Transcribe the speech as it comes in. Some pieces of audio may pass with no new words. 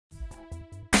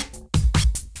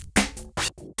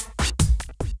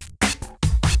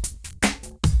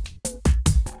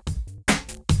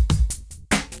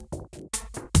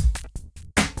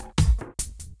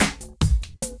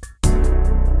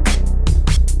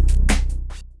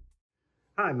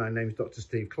Hi, my name is Dr.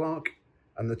 Steve Clarke,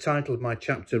 and the title of my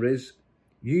chapter is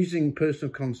Using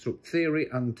Personal Construct Theory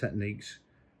and Techniques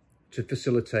to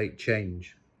Facilitate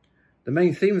Change. The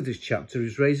main theme of this chapter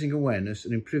is raising awareness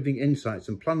and improving insights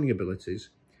and planning abilities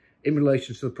in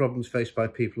relation to the problems faced by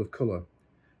people of colour,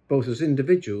 both as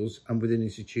individuals and within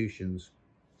institutions.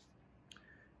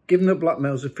 Given that black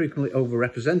males are frequently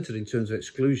overrepresented in terms of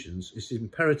exclusions, it's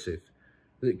imperative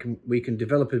that we can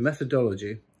develop a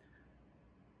methodology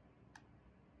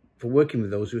for working with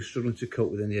those who are struggling to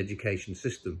cope within the education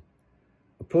system.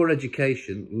 A poor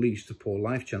education leads to poor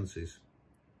life chances.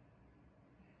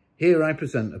 Here I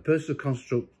present a personal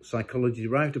construct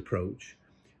psychology-derived approach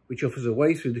which offers a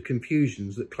way through the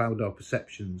confusions that cloud our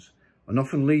perceptions and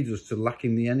often leads us to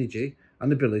lacking the energy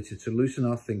and ability to loosen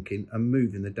our thinking and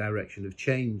move in the direction of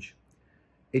change.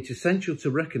 It's essential to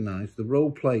recognise the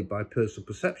role played by personal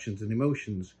perceptions and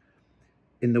emotions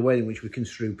in the way in which we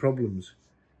construe problems.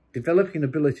 Developing an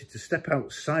ability to step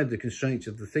outside the constraints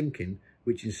of the thinking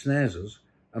which ensnares us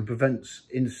and prevents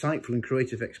insightful and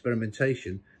creative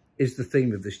experimentation is the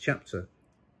theme of this chapter.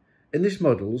 In these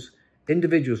models,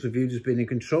 individuals are viewed as being in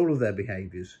control of their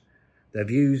behaviours, their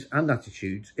views and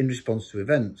attitudes in response to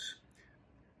events,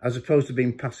 as opposed to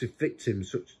being passive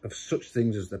victims of such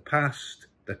things as the past,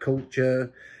 the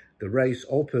culture, the race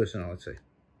or personality.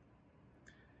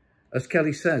 As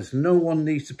Kelly says, no one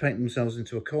needs to paint themselves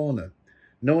into a corner.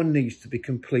 No one needs to be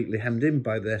completely hemmed in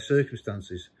by their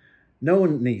circumstances. No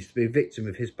one needs to be a victim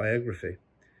of his biography.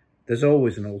 There's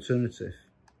always an alternative.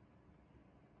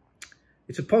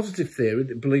 It's a positive theory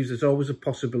that believes there's always a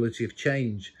possibility of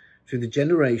change through the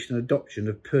generation and adoption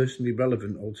of personally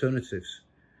relevant alternatives.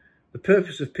 The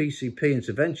purpose of PCP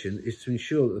intervention is to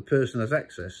ensure that the person has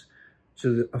access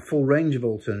to a full range of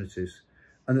alternatives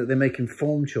and that they make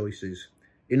informed choices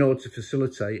in order to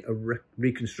facilitate a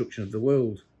reconstruction of the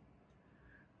world.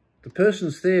 The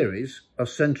person's theories are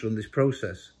central in this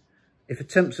process. If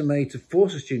attempts are made to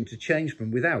force a student to change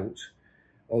from without,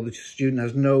 or the student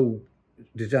has no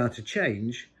desire to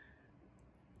change,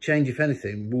 if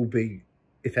anything,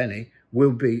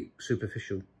 will be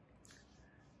superficial.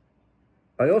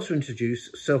 I also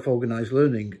introduce self-organised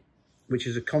learning, which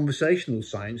is a conversational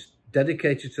science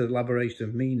dedicated to the elaboration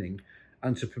of meaning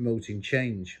and to promoting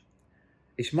change.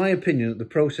 It's my opinion that the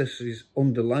processes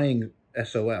underlying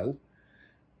SOL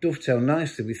dovetail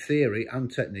nicely with theory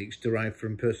and techniques derived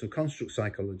from personal construct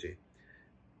psychology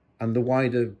and the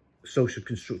wider social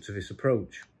constructivist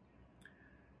approach.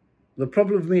 The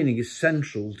problem of meaning is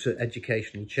central to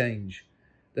educational change.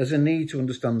 There's a need to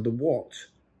understand the what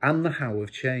and the how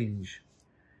of change.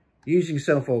 Using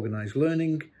self-organised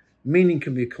learning, meaning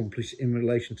can be accomplished in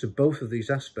relation to both of these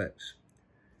aspects.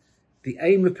 The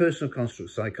aim of personal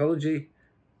construct psychology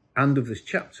and of this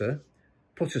chapter,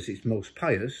 put at its most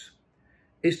pious,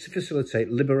 is to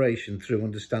facilitate liberation through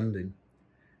understanding.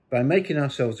 By making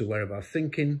ourselves aware of our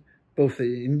thinking, both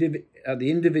at the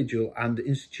individual and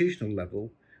institutional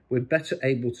level, we're better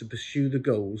able to pursue the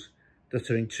goals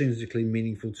that are intrinsically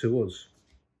meaningful to us.